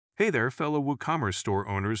Hey there, fellow WooCommerce store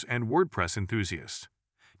owners and WordPress enthusiasts.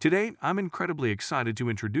 Today, I'm incredibly excited to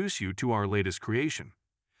introduce you to our latest creation,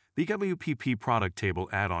 the WPP Product Table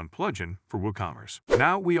add-on plugin for WooCommerce.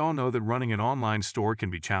 Now, we all know that running an online store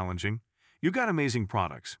can be challenging. You've got amazing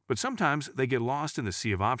products, but sometimes they get lost in the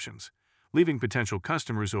sea of options, leaving potential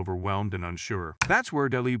customers overwhelmed and unsure. That's where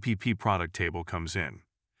WPP Product Table comes in.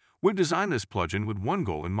 We've designed this plugin with one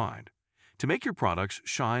goal in mind: to make your products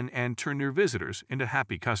shine and turn your visitors into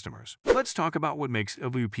happy customers. Let's talk about what makes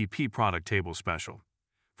WPP Product Table special.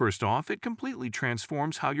 First off, it completely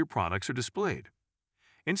transforms how your products are displayed.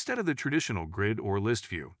 Instead of the traditional grid or list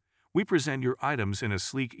view, we present your items in a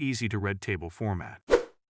sleek, easy-to-read table format.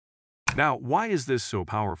 Now, why is this so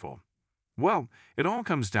powerful? Well, it all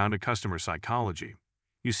comes down to customer psychology.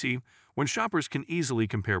 You see, when shoppers can easily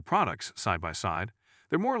compare products side by side,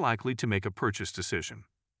 they're more likely to make a purchase decision.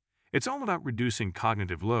 It's all about reducing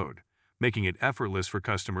cognitive load, making it effortless for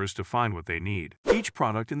customers to find what they need. Each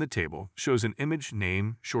product in the table shows an image,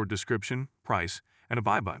 name, short description, price, and a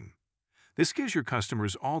buy button. This gives your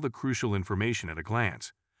customers all the crucial information at a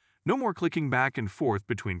glance. No more clicking back and forth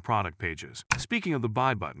between product pages. Speaking of the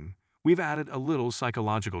buy button, we've added a little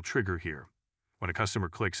psychological trigger here. When a customer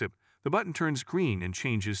clicks it, the button turns green and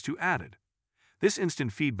changes to added. This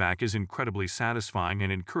instant feedback is incredibly satisfying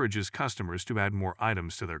and encourages customers to add more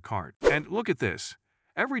items to their cart. And look at this.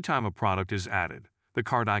 Every time a product is added, the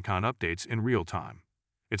cart icon updates in real time.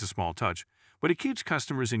 It's a small touch, but it keeps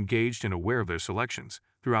customers engaged and aware of their selections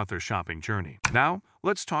throughout their shopping journey. Now,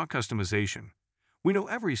 let's talk customization. We know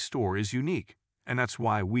every store is unique, and that's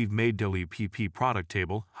why we've made WPP Product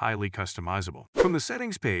Table highly customizable. From the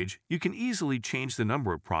settings page, you can easily change the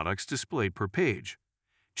number of products displayed per page.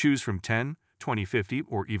 Choose from 10, 20, 50,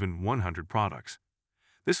 or even 100 products.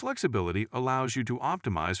 This flexibility allows you to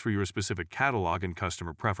optimize for your specific catalog and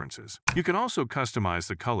customer preferences. You can also customize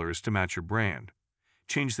the colors to match your brand.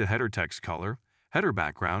 Change the header text color, header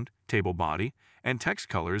background, table body, and text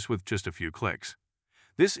colors with just a few clicks.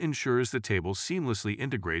 This ensures the table seamlessly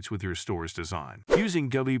integrates with your store's design. Using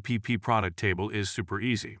WPP Product Table is super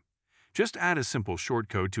easy. Just add a simple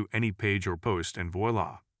shortcode to any page or post and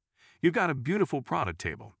voila! You've got a beautiful product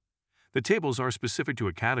table. The tables are specific to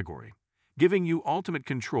a category, giving you ultimate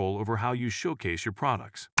control over how you showcase your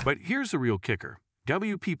products. But here's the real kicker.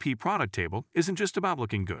 WPP Product Table isn't just about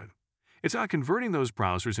looking good. It's about converting those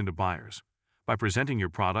browsers into buyers. By presenting your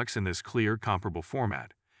products in this clear, comparable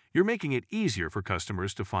format, you're making it easier for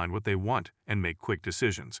customers to find what they want and make quick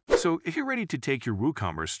decisions. So if you're ready to take your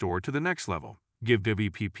WooCommerce store to the next level, give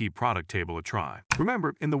WPP Product Table a try.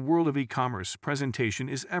 Remember, in the world of e-commerce, presentation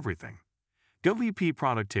is everything. WP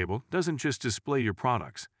Product Table doesn't just display your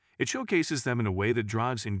products, it showcases them in a way that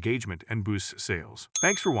drives engagement and boosts sales.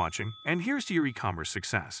 Thanks for watching, and here's to your e-commerce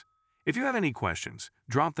success. If you have any questions,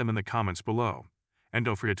 drop them in the comments below. And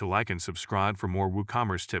don't forget to like and subscribe for more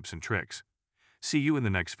WooCommerce tips and tricks. See you in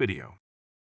the next video.